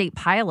interstate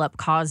pileup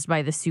caused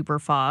by the super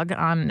fog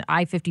on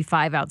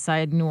I-55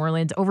 outside New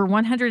Orleans. Over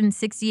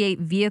 168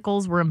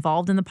 vehicles were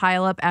involved in the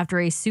pileup after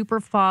a super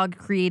fog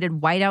created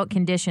whiteout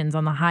conditions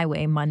on the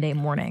highway Monday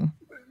morning.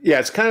 Yeah,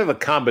 it's kind of a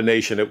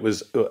combination. It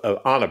was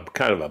on a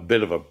kind of a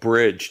bit of a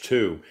bridge,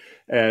 too.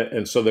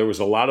 And so there was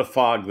a lot of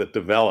fog that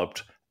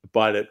developed,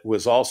 but it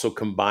was also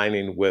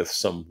combining with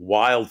some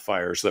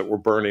wildfires that were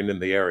burning in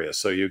the area.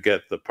 So you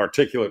get the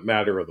particulate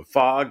matter of the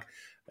fog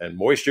and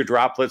moisture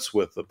droplets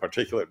with the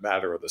particulate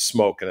matter of the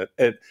smoke.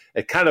 And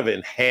it kind of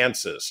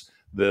enhances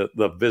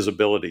the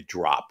visibility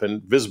drop.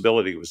 And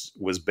visibility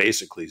was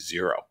basically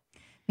zero.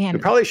 Man, we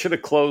probably should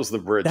have closed the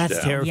bridge down.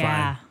 That's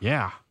terrifying.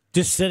 Yeah.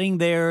 Just sitting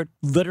there,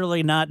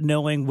 literally not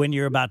knowing when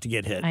you're about to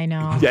get hit. I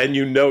know. Yeah, and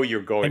you know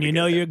you're going to. And you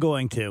know you're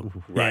going to.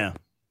 Right. Yeah.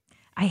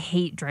 I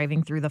hate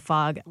driving through the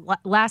fog.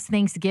 Last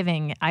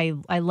Thanksgiving, I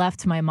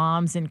left my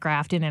mom's in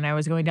Grafton and I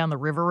was going down the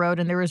River Road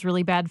and there was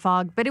really bad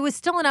fog, but it was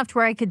still enough to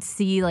where I could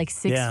see like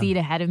 6 feet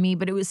ahead of me,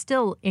 but it was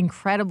still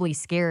incredibly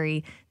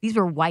scary. These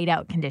were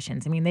whiteout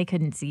conditions. I mean, they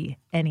couldn't see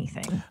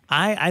anything.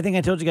 I think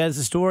I told you guys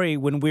the story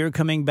when we were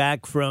coming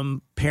back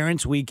from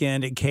Parents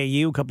Weekend at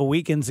KU a couple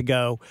weekends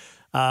ago.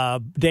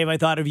 Dave, I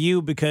thought of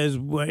you because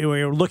we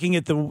were looking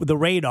at the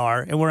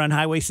radar, and we're on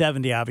Highway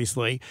 70,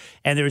 obviously,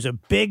 and there was a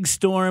big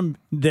storm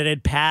that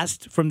had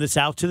passed from the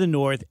south to the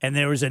north, and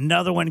there was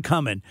another one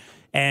coming,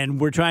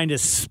 and we're trying to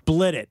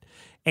split it,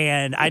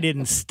 and I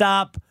didn't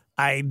stop.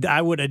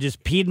 I would have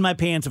just peed in my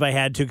pants if I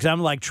had to because I'm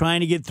like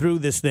trying to get through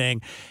this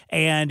thing.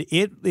 And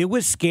it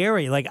was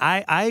scary. Like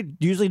I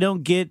usually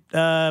don't get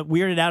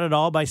weirded out at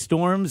all by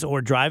storms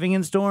or driving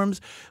in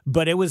storms,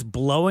 but it was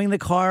blowing the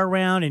car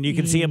around and you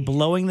could see it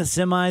blowing the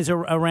semis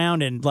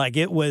around. And like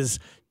it was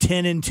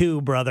 10 and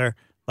 2, brother.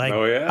 Like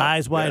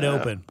eyes wide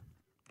open.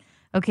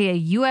 Okay, a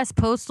U.S.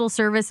 Postal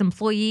Service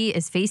employee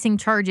is facing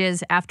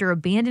charges after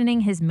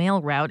abandoning his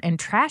mail route and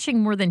trashing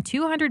more than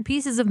 200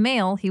 pieces of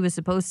mail he was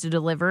supposed to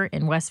deliver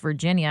in West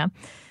Virginia.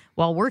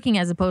 While working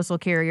as a postal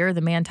carrier,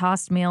 the man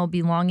tossed mail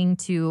belonging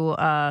to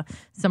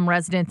some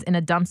residents in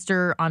a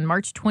dumpster on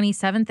March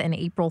 27th and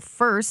April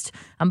 1st.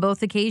 On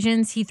both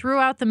occasions, he threw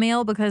out the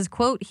mail because,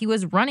 quote, he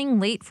was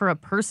running late for a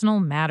personal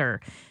matter.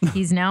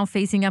 He's now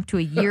facing up to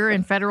a year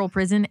in federal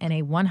prison and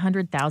a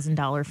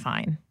 $100,000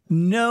 fine.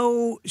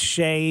 No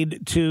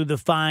shade to the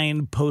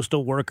fine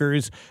postal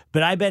workers,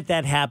 but I bet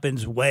that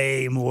happens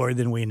way more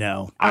than we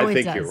know. I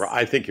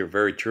think you're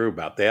very true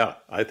about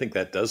that. I think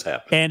that does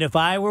happen. And if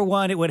I were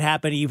one, it would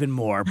happen even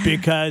more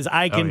because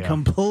I can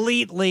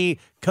completely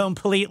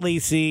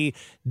see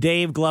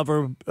Dave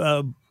Glover,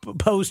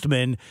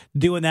 postman,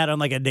 doing that on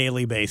like a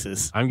daily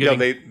basis. I'm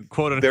getting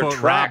quote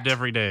unquote robbed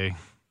every day.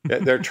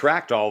 They're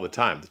tracked all the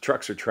time. The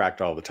trucks are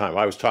tracked all the time.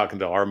 I was talking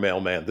to our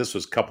mailman. This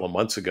was a couple of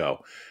months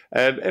ago.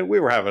 And we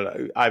were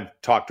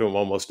I've talked to him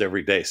almost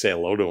every day, say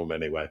hello to him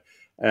anyway.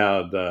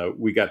 And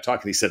we got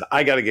talking. He said,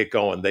 I got to get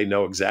going. They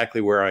know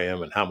exactly where I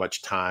am and how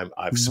much time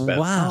I've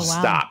spent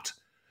stopped.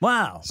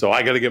 Wow. So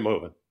I got to get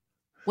moving.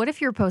 What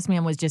if your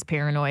postman was just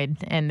paranoid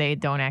and they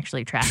don't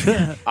actually track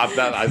him?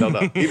 I don't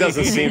know. He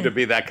doesn't seem to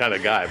be that kind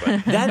of guy.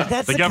 But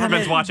that's the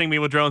government's watching me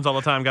with drones all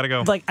the time. Got to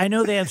go. Like, I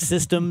know they have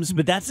systems,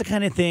 but that's the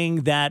kind of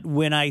thing that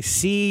when I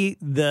see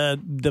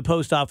the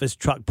post office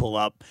truck pull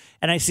up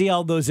and I see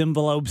all those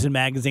envelopes and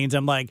magazines,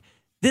 I'm like,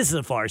 this is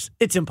a farce.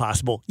 It's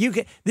impossible.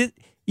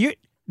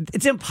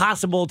 It's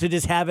impossible to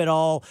just have it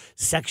all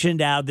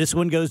sectioned out. This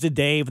one goes to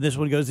Dave, and this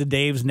one goes to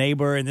Dave's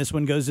neighbor, and this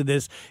one goes to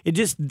this.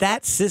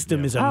 That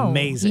system is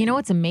amazing. You know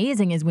what's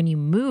amazing is when you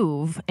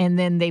move, and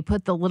then they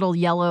put the little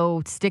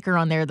yellow sticker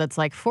on there that's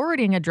like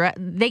forwarding address.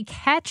 They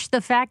catch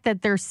the fact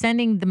that they're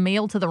sending the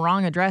mail to the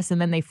wrong address, and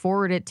then they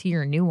forward it to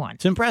your new one.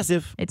 It's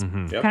impressive. It's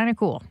kind of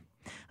cool.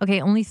 Okay,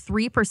 only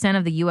 3%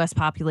 of the U.S.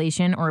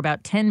 population, or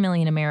about 10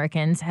 million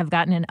Americans, have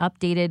gotten an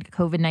updated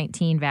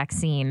COVID-19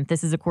 vaccine.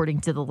 This is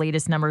according to the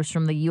latest numbers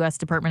from the U.S.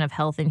 Department of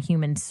Health and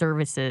Human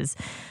Services.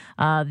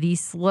 The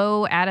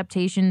slow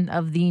adaptation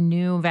of the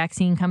new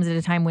vaccine comes at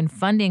a time when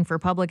funding for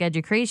public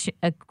education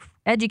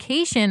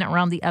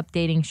around the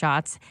updating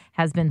shots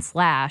has been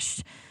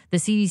slashed. The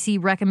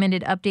CDC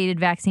recommended updated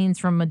vaccines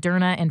from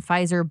Moderna and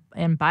Pfizer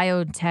and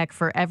BioNTech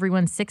for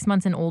everyone 6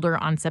 months and older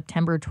on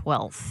September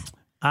 12th.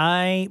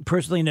 I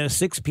personally know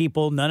 6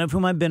 people, none of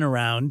whom I've been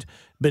around,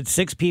 but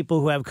 6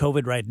 people who have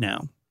COVID right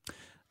now.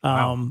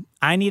 Wow.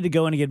 I need to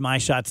go in and get my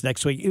shots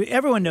next week.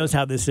 Everyone knows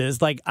how this is.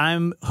 Like,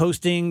 I'm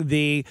hosting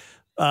the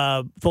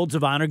Folds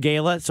of Honor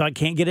Gala, so I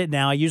can't get it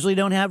now. I usually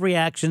don't have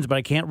reactions, but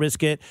I can't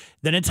risk it.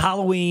 Then it's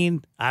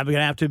Halloween. I'm going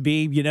to have to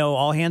be,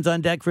 all hands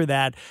on deck for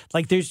that.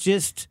 Like, there's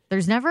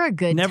never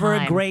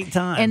a great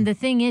time. And the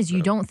thing is,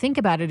 you don't think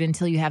about it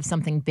until you have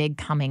something big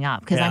coming up.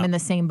 Because I'm in the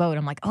same boat.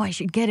 I'm like, oh, I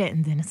should get it.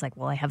 And then it's like,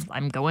 well,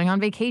 I'm going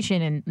on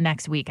vacation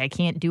next week. I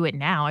can't do it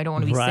now. I don't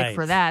want to be sick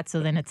for that.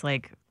 So then it's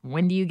like,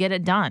 when do you get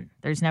it done?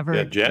 There's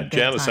never.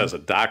 Janice has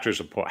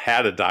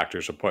had a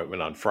doctor's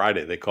appointment on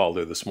Friday. They called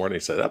her this morning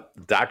and said, the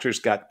doctor's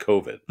got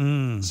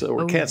COVID. So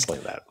we're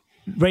canceling that.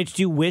 Rach,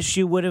 do you wish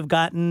you would have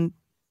gotten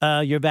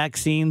your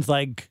vaccines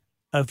like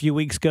a few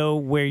weeks ago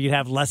where you'd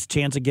have less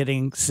chance of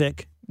getting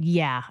sick?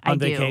 Yeah, on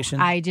vacation?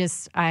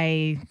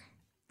 I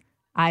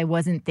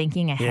wasn't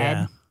thinking ahead.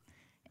 Yeah.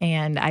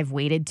 And I've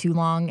waited too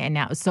long. And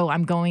now, so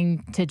I'm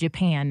going to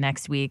Japan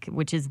next week,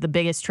 which is the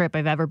biggest trip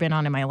I've ever been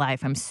on in my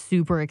life. I'm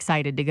super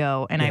excited to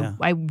go. And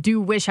I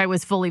do wish I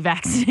was fully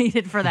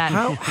vaccinated for that.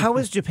 How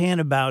was Japan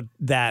about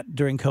that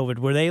during COVID?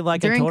 Were they like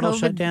during a total COVID,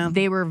 shutdown?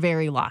 They were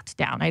very locked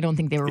down. I don't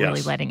think they were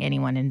really letting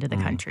anyone into the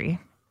country.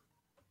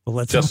 Well,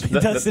 let's hope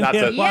it doesn't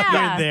get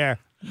locked there.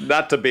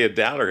 Not to be a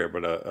downer here,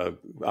 but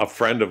a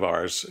friend of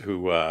ours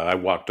who I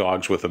walk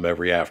dogs with him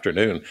every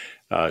afternoon,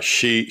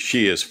 she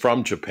is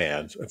from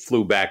Japan,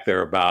 flew back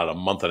there about a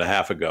month and a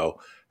half ago,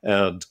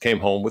 and came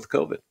home with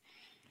COVID.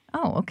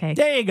 Oh, okay.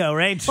 There you go,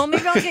 Rach. Well,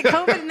 maybe I'll get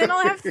COVID and then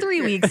I'll have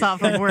 3 weeks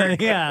off of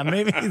work. Yeah,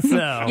 maybe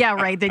so. Yeah,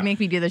 right. They'd make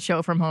me do the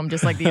show from home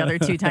just like the other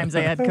 2 times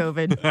I had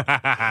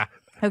COVID.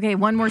 Okay,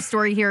 one more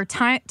story here.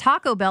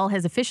 Taco Bell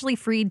has officially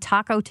freed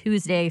Taco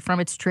Tuesday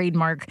from its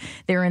trademark.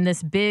 They're in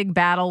this big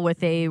battle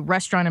with a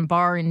restaurant and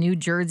bar in New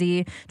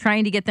Jersey,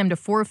 trying to get them to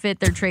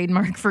forfeit their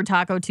trademark for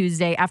Taco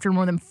Tuesday after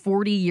more than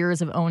 40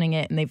 years of owning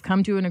it. And they've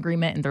come to an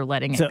agreement and they're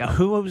letting it go.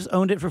 Who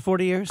owned it for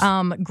 40 years?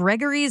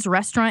 Gregory's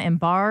Restaurant and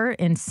Bar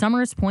in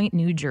Summers Point,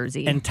 New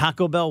Jersey. And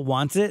Taco Bell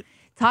wants it?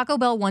 Taco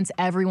Bell wants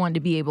everyone to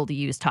be able to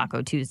use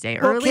Taco Tuesday,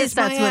 or at least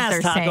that's what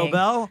they're Taco saying.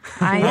 Bell.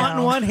 Want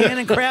in one hand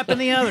and crap in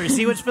the other.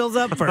 See which fills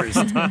up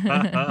first.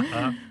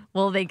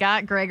 Well, they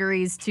got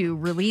Gregory's to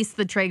release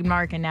the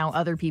trademark, and now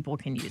other people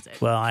can use it.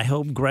 Well, I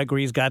hope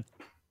Gregory's got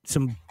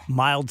some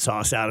mild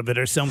sauce out of it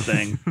or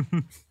something,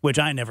 which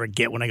I never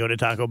get when I go to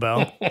Taco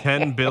Bell.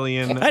 10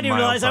 billion. I didn't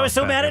realize I was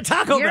so mad at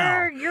Taco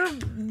Bell.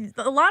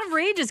 A lot of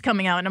rage is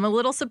coming out, and I'm a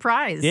little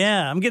surprised.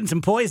 Yeah, I'm getting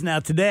some poison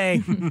out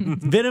today.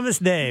 Venomous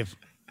Dave.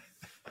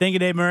 Thank you,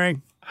 Dave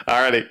Murray.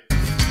 All righty.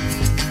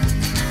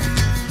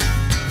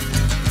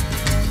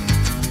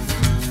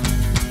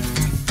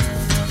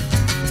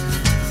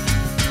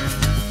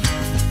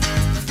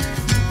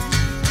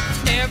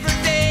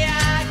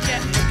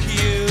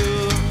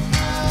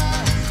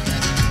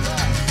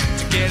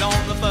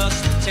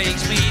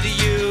 takes me to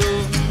you.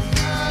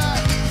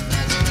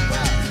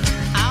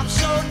 I'm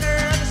so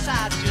nervous,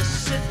 I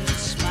just sit and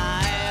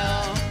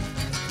smile.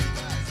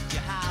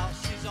 Your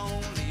house is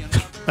only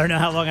another. I don't know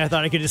how long I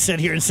thought I could just sit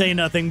here and say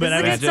nothing, but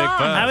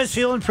I was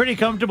feeling pretty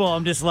comfortable.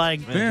 I'm just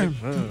like,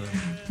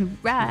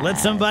 Right. let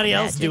somebody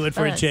else do it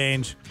for a Buzz.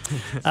 change.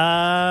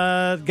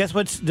 Guess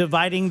what's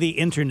dividing the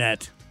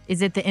internet?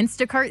 Is it the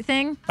Instacart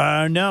thing?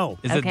 No.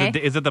 Is Okay.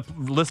 it the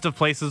list of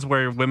places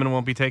where women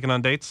won't be taken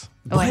on dates?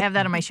 Oh, I have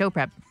that on my show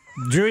prep.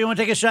 Drew, you want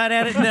to take a shot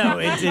at it? No,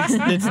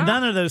 it's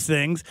none of those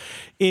things.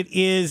 It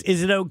is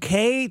it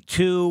okay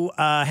to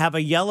have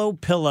a yellow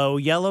pillow,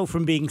 yellow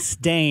from being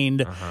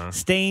stained,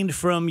 stained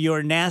from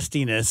your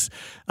nastiness?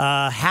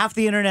 Half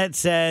the internet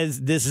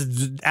says this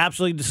is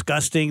absolutely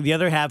disgusting. The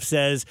other half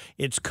says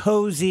it's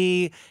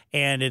cozy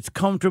and it's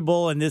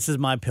comfortable and this is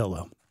my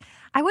pillow.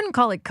 I wouldn't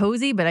call it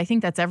cozy, but I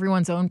think that's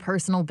everyone's own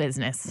personal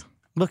business.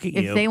 Look at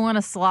you. If they want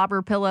a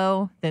slobber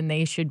pillow, then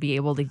they should be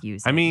able to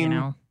use it. I mean, you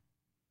know?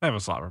 I have a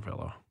slobber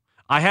pillow.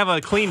 I have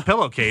a clean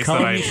pillowcase Call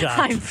that me shocked.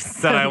 I'm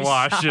so I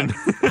wash. shocked. And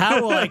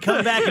How will I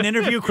come back and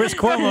interview Chris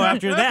Cuomo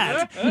after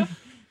that?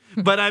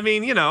 but I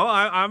mean,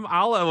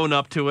 I'll own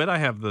up to it. I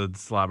have the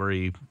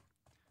slobbery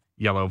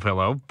yellow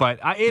pillow, but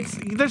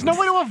there's no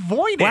way to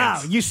avoid it.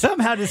 Wow, you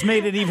somehow just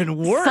made it even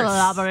worse.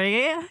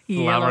 Slobbery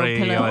yellow Slobbery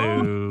pillow.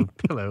 yellow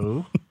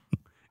pillow,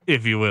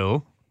 if you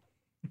will.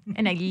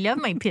 And I love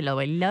my pillow.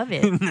 I love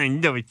it. I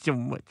know it so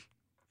much.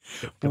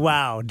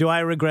 Wow, do I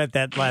regret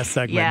that last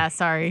segment? Yeah,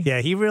 sorry.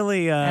 Yeah, he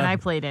really... And I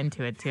played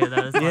into it, too.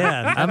 That was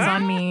Yeah, that's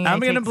on me. I'm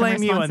going to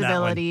blame you on that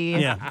one. responsibility.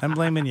 Yeah, I'm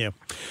blaming you.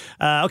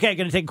 Okay,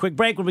 going to take a quick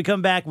break. When we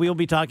come back, we'll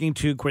be talking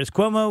to Chris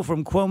Cuomo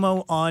from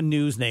Cuomo on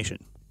News Nation.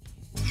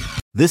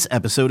 This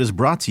episode is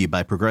brought to you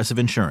by Progressive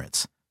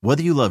Insurance.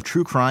 Whether you love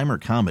true crime or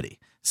comedy,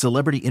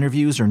 celebrity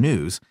interviews or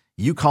news,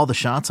 you call the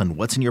shots on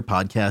what's in your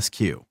podcast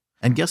queue.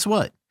 And guess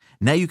what?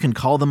 Now you can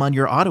call them on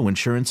your auto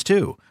insurance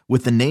too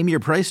with the Name Your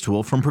Price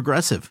tool from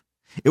Progressive.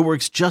 It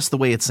works just the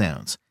way it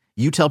sounds.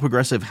 You tell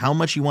Progressive how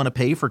much you want to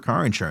pay for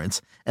car insurance,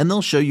 and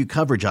they'll show you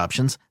coverage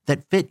options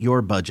that fit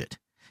your budget.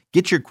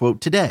 Get your quote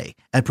today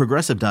at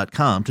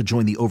Progressive.com to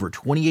join the over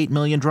 28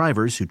 million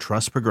drivers who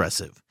trust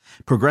Progressive.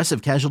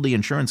 Progressive Casualty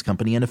Insurance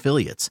Company and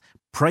Affiliates.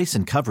 Price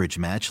and coverage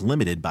match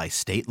limited by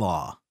state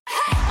law.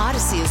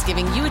 Odyssey is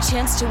giving you a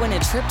chance to win a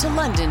trip to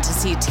London to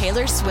see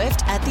Taylor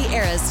Swift at the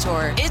Eras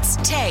Tour. It's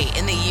Tay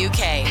in the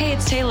UK. Hey,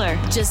 it's Taylor.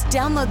 Just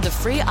download the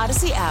free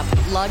Odyssey app,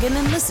 log in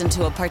and listen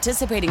to a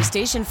participating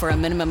station for a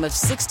minimum of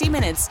 60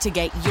 minutes to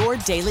get your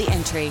daily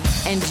entry.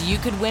 And you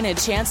could win a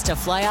chance to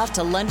fly off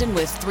to London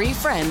with 3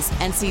 friends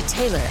and see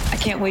Taylor. I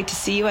can't wait to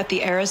see you at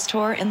the Eras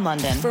Tour in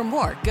London. For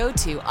more, go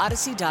to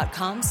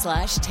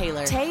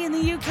odyssey.com/Taylor. Tay in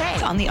the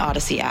UK. On the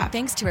Odyssey app.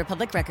 Thanks to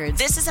Republic Records.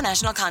 This is a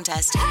national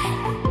contest.